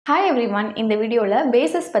Hi everyone, இந்த வீடியோல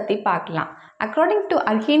bases பத்தி பார்க்கலாம். According to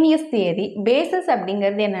Arrhenius theory, bases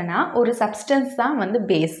அப்படிங்கிறது என்னன்னா ஒரு substance தான் வந்து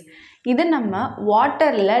base. இது நம்ம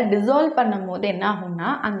வாட்டர்ல dissolve பண்ணும்போது என்ன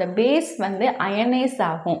ஆகும்னா அந்த base வந்து ionize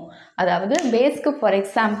ஆகும். அதாவது பேஸ்க்கு ஃபார்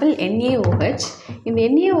எக்ஸாம்பிள் NaOH. இந்த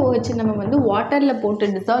NaOH நம்ம வந்து வாட்டர்ல போட்டு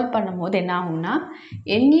dissolve பண்ணும்போது என்ன ஆகும்னா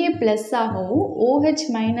Na+ ஆகவும் OH-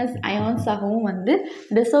 ions ஆகவும் வந்து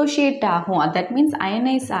dissociate ஆகும். that means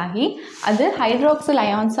ionize ஆகி அது hydroxyl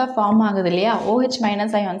ions ஃபார்ம் ஆகுது இல்லையா, OH-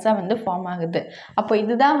 ions வந்து ஃபார்ம் ஆகுது. அப்போ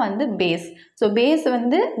இதுதான் வந்து பேஸ். ஸோ பேஸ்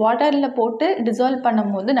வந்து வாட்டரில் போட்டு டிசால்வ்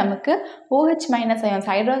பண்ணும்போது நமக்கு OH- ions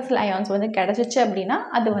hydroxyl ions வந்து கிடைச்சிச்சு அப்படின்னா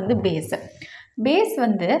அது வந்து பேஸ். பேஸ்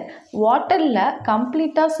வந்து வாட்டரில்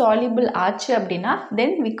கம்ப்ளீட்டாக சால்யூபிள் ஆச்சு அப்படின்னா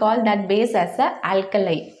தென் we call that base as a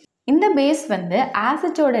alkali. இந்த பேஸ் வந்து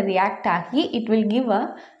ஆசிட்டோட ரியாக்ட் ஆகி it will give a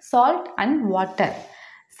salt and water.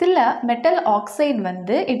 சில மெட்டல் ஆக்சைடு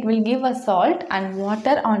வந்து it will give a salt and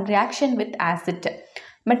water on reaction with acid.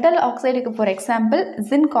 Metal ஆக்சைடுக்கு for example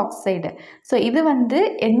zinc oxide. So இது வந்து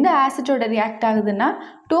எந்த ஆசிட்டோட react ஆகுதுன்னா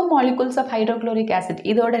 2 molecules of hydrochloric acid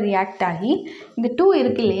இதோட react ஆகி இந்த 2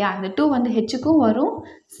 இருக்கு இல்லையா, இந்த 2 வந்து Hக்கும் வரும்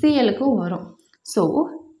Clக்கும் வரும். So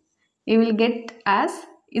you will get as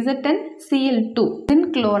ZnCl2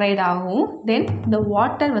 zinc chloride ஆகும். தென் இந்த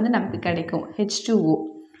வாட்டர் வந்து நமக்கு கிடைக்கும் H2O.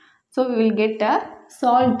 So we will get a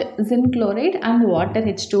salt zinc chloride and water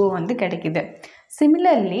H2O வந்து கிடைக்குது.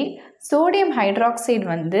 Similarly, sodium hydroxide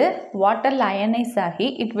வந்து வாட்டரில் அயனைஸ் ஆகி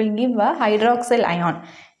it will give a hydroxyl ion.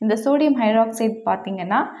 இந்த sodium hydroxide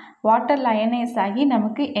பார்த்தீங்கன்னா வாட்டரில் அயனைஸ் ஆகி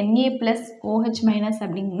நமக்கு Na+ OH-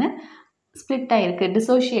 அப்படின்னு ஸ்ப்ளிட் ஆகிருக்கு,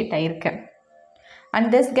 டிசோஷியேட் ஆகிருக்கு. and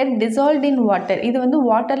this get dissolved in water. இது வந்து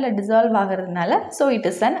வாட்டரில் டிசால்வ் ஆகிறதுனால ஸோ இட்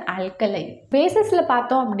இஸ் அன் ஆல்கலை. பேசஸில்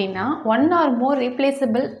பார்த்தோம் அப்படின்னா 1 or more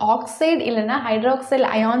ரீப்ளேசபிள் ஆக்சைடு இல்லைனா ஹைட்ராக்சைல்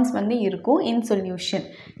அயான்ஸ் வந்து இருக்கும் இன் சொல்யூஷன்.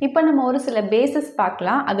 இப்போ நம்ம ஒரு சில பேசஸ்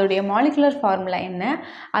பார்க்கலாம், அதோடைய மாலிகுலர் ஃபார்முலா என்ன,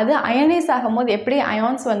 அது அயனைஸ் ஆகும்போது எப்படி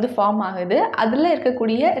அயான்ஸ் வந்து ஃபார்ம் ஆகுது, அதில்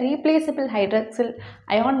இருக்கக்கூடிய ரீப்ளேசபிள் ஹைட்ராக்சைல்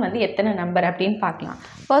அயான் வந்து எத்தனை நம்பர் அப்படின்னு பார்க்கலாம்.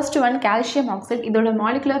 First one calcium oxide. இதோட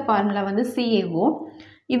மாலிகுலர் ஃபார்முலா வந்து CaO.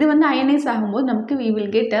 இது வந்து அயனைஸ் ஆகும்போது நமக்கு we will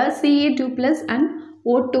get a Ca2+ and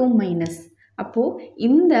O2-. அப்போது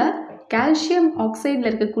இந்த கால்சியம் ஆக்சைடில்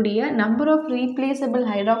இருக்கக்கூடிய number of replaceable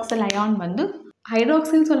hydroxyl ion வந்து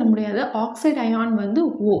ஹைட்ராக்சைல் சொல்ல முடியாது, ஆக்சைடு அயான் வந்து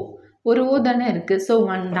ஒரு O தானே இருக்குது, ஸோ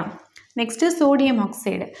 1 தான். Next sodium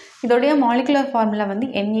oxide. இதோடைய மாலிகுலர் ஃபார்முலா வந்து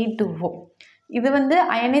Na2O. இது வந்து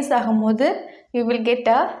அயனைஸ் ஆகும்போது we will get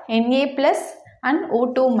a Na+ and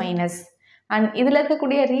O2-. And இதில்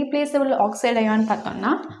இருக்கக்கூடிய ரீப்ளேசபிள் ஆக்சைடு அயான் பார்த்தோம்னா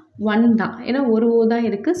 1 தான், ஏன்னா ஒரு O தான்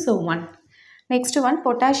இருக்குது, so 1. Next one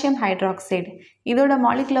potassium hydroxide. இதோட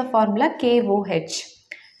மாலிகுலர் ஃபார்முலா KOH.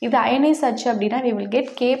 இது அயனைஸ் ஆச்சு அப்படின்னா we will get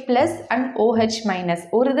K+ and OH-.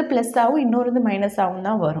 ஒரு இது ப்ளஸ் ஆகும், இன்னொரு இது மைனஸ் ஆகும்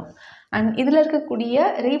தான் வரும். அண்ட் இதில் இருக்கக்கூடிய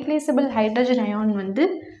ரீப்ளேசபிள் ஹைட்ரஜன் அயான் வந்து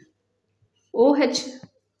OH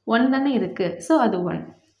 1 தானே இருக்குது, ஸோ அது 1.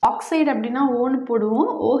 ஆக்சைடு அப்படின்னா ஓன்னு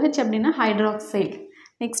போடுவோம், OH அப்படின்னா hydroxide.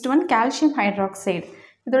 Next one calcium hydroxide.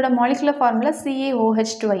 இதோட மாலிகுலர் ஃபார்முலா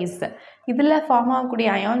CaOH2. இதில் ஃபார்ம் ஆகக்கூடிய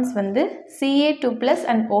அயான்ஸ் வந்து Ca2+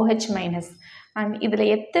 and OH-. அண்ட் இதில்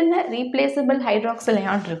எத்தனை ரீப்ளேசபிள் ஹைட்ராக்சைல்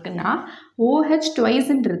அயான் இருக்குன்னா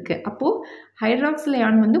OH2 இருக்குது. அப்போது ஹைட்ராக்சைல்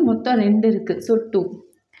அயான் வந்து மொத்தம் 2 இருக்குது, ஸோ 2.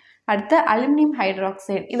 அடுத்து அலுமினியம்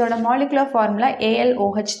ஹைட்ராக்சைடு. இதோட மாலிகுலர் ஃபார்முலா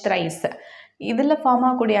AlOH3. இதில் ஃபார்ம்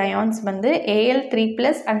ஆகக்கூடிய அயான்ஸ் வந்து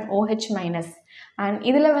Al3+ and OH-. அண்ட்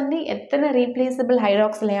இதில் வந்து எத்தனை ரீப்ளேசபிள்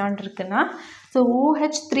ஹைட்ராக்சைல் அயான் இருக்குன்னா ஸோ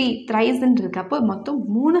OH3 இருக்குது. அப்போ மொத்தம்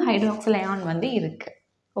 3 ஹைட்ராக்சைல் அயான் வந்து இருக்குது.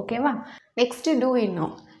 ஓகேவா? நெக்ஸ்ட்டு டூ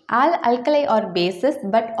இன்னும் all அல்கலை R bases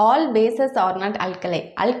but all bases R not அல்கலை.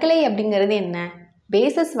 அல்கலை அப்படிங்கிறது என்ன?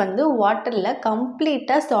 பேசஸ் வந்து வாட்டரில்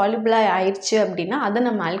கம்ப்ளீட்டாக சால்யூபிளாக ஆயிடுச்சு அப்படின்னா அதை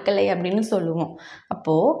நம்ம அல்கலை அப்படின்னு சொல்லுவோம்.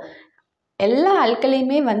 அப்போது எல்லா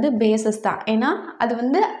அல்கலையுமே வந்து பேசஸ் தான், ஏன்னா அது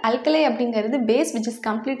வந்து அல்கலை அப்படிங்கிறது base which is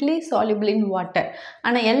completely soluble in water.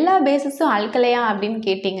 ஆனால் எல்லா பேசஸும் அல்கலையா அப்படின்னு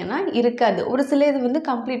கேட்டிங்கன்னா இருக்காது. ஒரு சில இது வந்து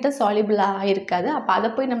கம்ப்ளீட்டாக சால்யூபிளாக இருக்காது, அப்போ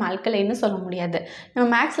அதை போய் நம்ம அல்கலைன்னு சொல்ல முடியாது. நம்ம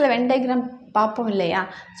மேக்ஸில் வென் டயக்ராம் பார்ப்போம் இல்லையா,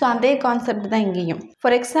 ஸோ அதே கான்செப்ட் தான் இங்கேயும்.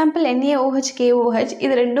 ஃபார் எக்ஸாம்பிள் NaOH KOH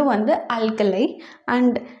இது ரெண்டும் வந்து அல்கலை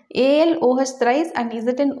அண்ட் AlOH3 and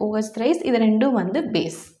ZnOH3 இது ரெண்டும் வந்து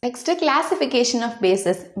base. Next classification of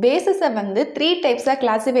bases. பேசஸை வந்து 3 டைப்ஸாக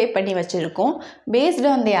கிளாஸிஃபை பண்ணி வச்சுருக்கோம். Based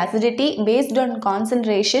on the acidity, based on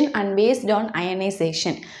concentration and based on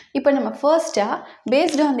ionisation. இப்போ நம்ம ஃபர்ஸ்ட்டாக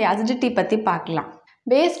பேஸ்ட் ஆன் தி அசிடிட்டி பற்றி பார்க்கலாம்.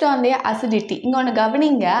 Based on the acidity. இங்கே ஒன்று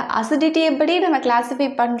கவனிங்க, அசிடிட்டி எப்படி நம்ம கிளாஸிஃபை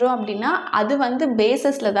பண்ணுறோம் அப்படின்னா அது வந்து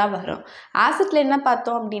பேசஸில் தான் வரும். ஆசிட்டில் என்ன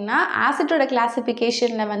பார்த்தோம் அப்படின்னா ஆசிட்டோட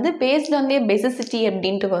கிளாஸிஃபிகேஷனில் வந்து பேஸ்ட் ஆன் தி பேசிசிட்டி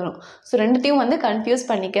அப்படின்ட்டு வரும். ஸோ ரெண்டுத்தையும் வந்து கன்ஃபியூஸ்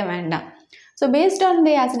பண்ணிக்க வேண்டாம். So based on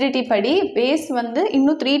the acidity படி பேஸ் வந்து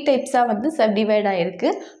இன்னும் 3 டைப்ஸாக வந்து சப்டிவைட் ஆகிருக்கு.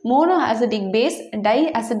 Mono acetic base, tie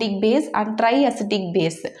acetic base and try acetic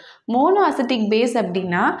base. Mono acetic base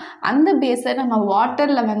அப்படின்னா அந்த பேஸை நம்ம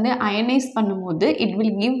வாட்டரில் வந்து அயனைஸ் பண்ணும்போது it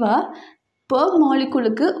will give a per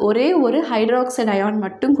மாலிகுலுக்கு ஒரே ஒரு ஹைட்ராக்சைடு அயான்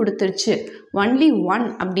மட்டும் கொடுத்துருச்சு, ஒன்லி ஒன்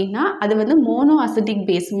அப்படின்னா அது வந்து மோனோ அசிட்டிக்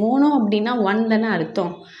பேஸ். மோனோ அப்படின்னா ஒன் தானே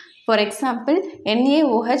அர்த்தம். For example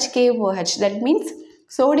NaOH KOH, that means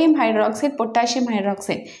sodium hydroxide potassium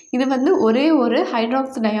hydroxide. இது வந்து ஒரே ஒரு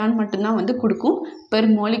ஹைட்ராக்சைடு அயான் மட்டும்தான் வந்து கொடுக்கும் per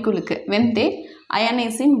மாலிகுலுக்கு when they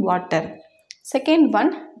ionize in water. Second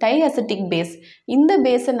one tie acetic base. இந்த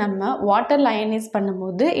பேஸை நம்ம வாட்டரில் அயனைஸ்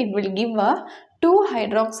பண்ணும்போது it will give a 2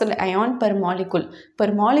 hydroxide ion per molecule.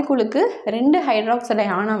 Per மாலிகுலுக்கு 2 hydroxide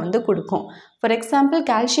அயானை வந்து கொடுக்கும். For example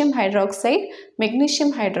calcium hydroxide,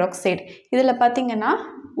 magnesium hydroxide. இதில் பார்த்திங்கன்னா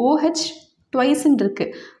OH ட்வைஸ்ன்னு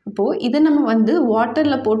இருக்குது. அப்போது இதை நம்ம வந்து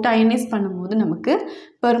வாட்டரில் போட்டு அயனைஸ் பண்ணும்போது நமக்கு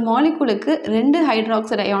பெர் மாலிகுலுக்கு 2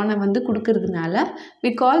 ஹைட்ராக்சைடு அயானை வந்து கொடுக்கறதுனால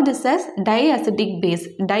we call this as tie acetic base.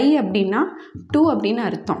 Tie அப்படின்னா 2 அப்படின்னு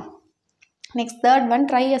அர்த்தம். Next third one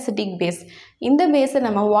try acetic base. இந்த பேஸை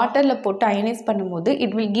நம்ம வாட்டரில் போட்டு அயனைஸ் பண்ணும்போது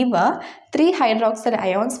it will give a 3 hydroxide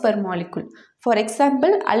ions per molecule. For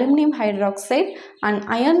example aluminium hydroxide and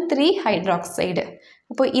iron 3 hydroxide.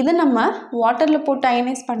 இப்போ இதை நம்ம வாட்டரில் போட்டு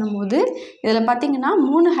அயனைஸ் பண்ணும்போது இதில் பார்த்திங்கன்னா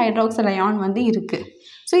 3 ஹைட்ராக்சைடு அயான் வந்து இருக்குது.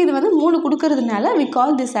 ஸோ இது வந்து 3 கொடுக்கறதுனால we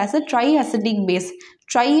call this as a try acetic base.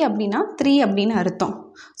 Try அப்படின்னா 3 அப்படின்னு அர்த்தம்.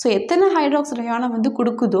 ஸோ எத்தனை ஹைட்ராக்சைடு அயானை வந்து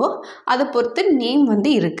கொடுக்குதோ அதை பொறுத்து நேம்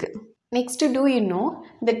வந்து இருக்குது. Next two you know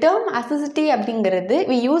the term acidity அப்படிங்கிறது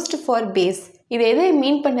we used for base. இது எதை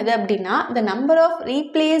மீன் பண்ணுது அப்படின்னா the number of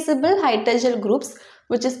replaceable hydrogen groups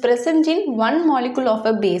which is present in one molecule of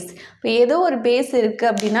a base. இப்போ ஏதோ ஒரு பேஸ் இருக்குது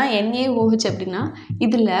அப்படின்னா NaOH அப்படின்னா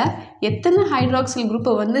இதில் எத்தனை ஹைட்ராக்சில்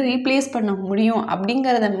குரூப்பை வந்து ரீப்ளேஸ் பண்ண முடியும்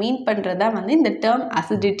அப்படிங்கிறத மீன் பண்ணுறதா வந்து இந்த டேர்ம்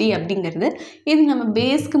அசிடிட்டி அப்படிங்கிறது. இது நம்ம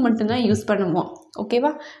பேஸ்க்கு மட்டும்தான் யூஸ் பண்ணுவோம்.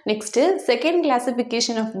 ஓகேவா? Next second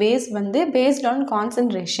classification of base வந்து பேஸ்ட் ஆன்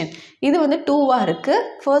கான்சன்ட்ரேஷன். இது வந்து 2வாக இருக்குது.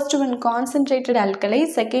 First one concentrated அல்கலை,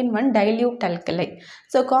 second one dilute அல்கலை.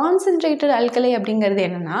 So concentrated அல்கலை அப்படிங்கிறது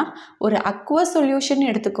என்னென்னா ஒரு அக்வஸ் சொல்யூஷன்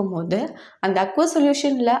எடுத்துக்கும் போது அந்த அக்வஸ்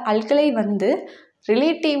சொல்யூஷனில் அல்கலை வந்து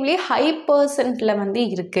ரிலேட்டிவ்லி ஹை பர்சன்ட்டில் வந்து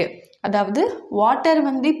இருக்குது. அதாவது வாட்டர்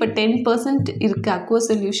வந்து இப்போ 10% இருக்குது அக்வஸ்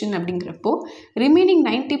சொல்யூஷன் அப்படிங்கிறப்போ ரிமைனிங்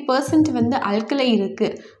 90% வந்து அல்கலை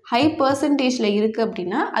இருக்குது, ஹை பர்சன்டேஜில் இருக்குது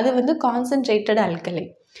அப்படின்னா அது வந்து கான்சன்ட்ரேட்டட் அல்கலை.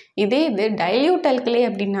 இதே இது டைல்யூட் அல்கலை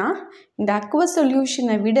அப்படின்னா இந்த அக்வஸ்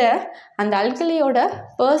சொல்யூஷனை விட அந்த அல்கலையோட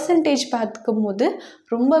பர்சன்டேஜ் பார்த்துக்கும் போது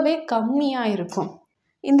ரொம்பவே கம்மியாக இருக்கும்.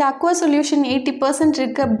 இந்த அக்வா சொல்யூஷன் 80%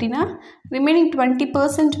 இருக்குது அப்படின்னா ரிமைனிங்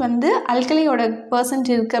 20% வந்து அல்கலையோட பர்சன்ட்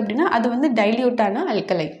இருக்குது அப்படின்னா அது வந்து டைல்யூட்டான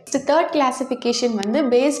அல்கலை. தேர்ட் கிளாசிஃபிகேஷன் வந்து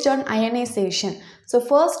based on ionisation. So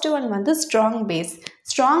first one வந்து ஸ்ட்ராங் பேஸ்.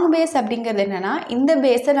 ஸ்ட்ராங் பேஸ் அப்படிங்கிறது என்னென்னா இந்த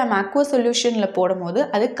பேஸை நம்ம அக்வா சொல்யூஷனில் போடும்போது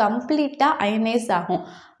அது கம்ப்ளீட்டாக அயனைஸ் ஆகும்.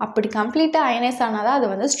 அப்படி கம்ப்ளீட்டாக அயனைஸ் ஆனால் தான் அது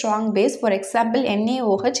வந்து strong base. For example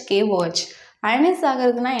NaOH KOH. அயனைஸ்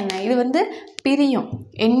ஆகிறதுனா என்ன? இது வந்து பிரியும்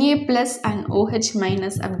Na plus and OH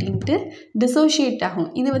minus அப்படின்ட்டு டிசோஷியேட் ஆகும்.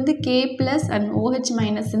 இது வந்து K plus and OH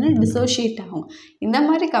மைனஸ்ன்னு dissociate ஆகும். இந்த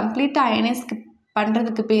மாதிரி கம்ப்ளீட்டாக அயனைஸ்க்கு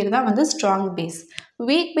பண்ணுறதுக்கு பேர் தான் வந்து ஸ்ட்ராங் பேஸ்.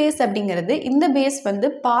 வீக் பேஸ் அப்படிங்கிறது இந்த பேஸ் வந்து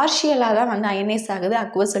பார்ஷியலாக தான் வந்து அயனைஸ் ஆகுது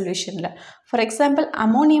Aqua சொல்யூஷனில். For example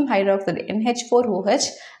ammonium hydroxide NH4OH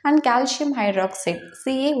and calcium hydroxide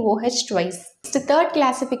CaOH twice. Third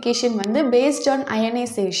classification வந்து based on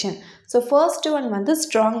ionisation. So first one வந்து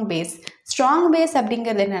ஸ்ட்ராங் பேஸ். ஸ்ட்ராங் பேஸ்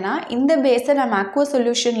அப்படிங்கிறது என்னென்னா இந்த பேஸை நம்ம அக்வா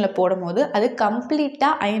சொல்யூஷனில் போடும்போது அது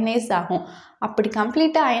கம்ப்ளீட்டாக அயனைஸ் ஆகும். அப்படி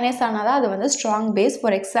கம்ப்ளீட்டாக அயனைஸ் ஆனால் தான் அது வந்து strong base.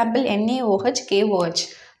 For example NaOH KOH.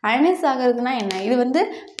 அயனைஸ் ஆகிறதுனா என்ன? இது வந்து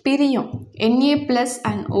பிரியும் Na plus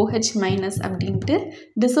and OH minus அப்படின்ட்டு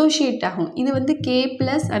டிசோஷியேட் ஆகும். இது வந்து K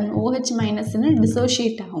plus and OH மைனஸ்ன்னு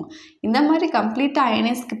dissociate ஆகும். இந்த மாதிரி கம்ப்ளீட்டாக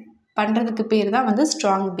அயனைஸ்க்கு பண்ணுறதுக்கு பேர் தான் வந்து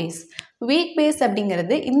ஸ்ட்ராங் பேஸ். வீக் பேஸ்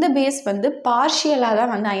அப்படிங்கிறது இந்த பேஸ் வந்து பார்ஷியலாக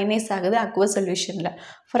தான் வந்து அயனைஸ் ஆகுது Aqua சொல்யூஷனில்.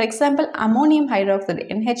 For example ammonium hydroxide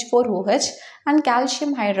NH4OH and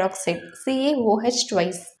calcium hydroxide CaOH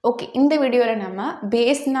twice. Okay, இந்த வீடியோவில் நம்ம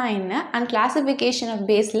பேஸ்னால் என்ன அண்ட் கிளாசிஃபிகேஷன் ஆஃப்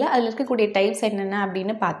பேஸில் அதில் இருக்கக்கூடிய டைப்ஸ் என்னென்ன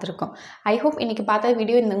அப்படின்னு பார்த்துருக்கோம். ஐ ஹோப் இன்றைக்கி பார்த்த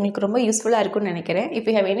வீடியோ உங்களுக்கு ரொம்ப யூஸ்ஃபுல்லாக இருக்கும்னு நினைக்கிறேன். If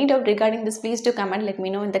you have any doubt regarding this please to comment, let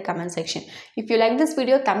me no in the comment section. If you like this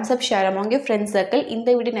video Thums up, share among your friends circle.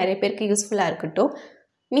 இந்த video நிறைய பேருக்கு யூஸ்ஃபுல்லாக இருக்கட்டும்.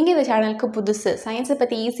 நீங்கள் இந்த சேனலுக்கு புதுசு, சயின்ஸை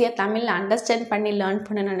பற்றி ஈஸியாக தமிழில் அண்டர்ஸ்டாண்ட் பண்ணி லேர்ன்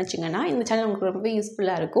பண்ணணும்னு நினச்சிங்கன்னா இந்த சேனல் உங்களுக்கு ரொம்ப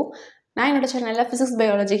யூஸ்ஃபுல்லாக இருக்கும். நான் என்னோட சேனலில் ஃபிசிக்ஸ்,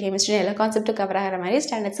 பயாலஜி, கெமிஸ்ட்ரி எல்லா கான்செப்ட்டும் கவர் ஆகிற மாதிரி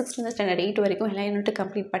ஸ்டாண்டர்ட் 6 ஸ்டாண்டர்ட் 8 வரைக்கும் எல்லா யூனிட்டும்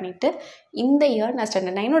கம்ப்ளீட் பண்ணிவிட்டு இந்த இயர் நான்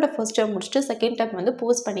ஸ்டாண்டர்ட் 9 ஃபர்ஸ்ட் டேர்ம் முடிச்சுட்டு செகண்ட் டேர்ம் வந்து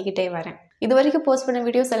போஸ்ட் பண்ணிக்கிட்டே வரேன். இது வரைக்கும் போஸ்ட் பண்ண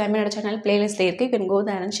வீடியோஸ் எல்லாமே என்னோட சேனல் பிளேலிஸ்ட்டில் இருக்குது. You can go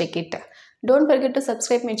there and check it. Don't forget to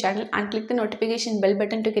subscribe my channel and click the notification bell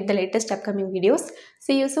button to get the latest upcoming videos.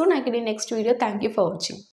 See you soon again in next video. Thank you for watching.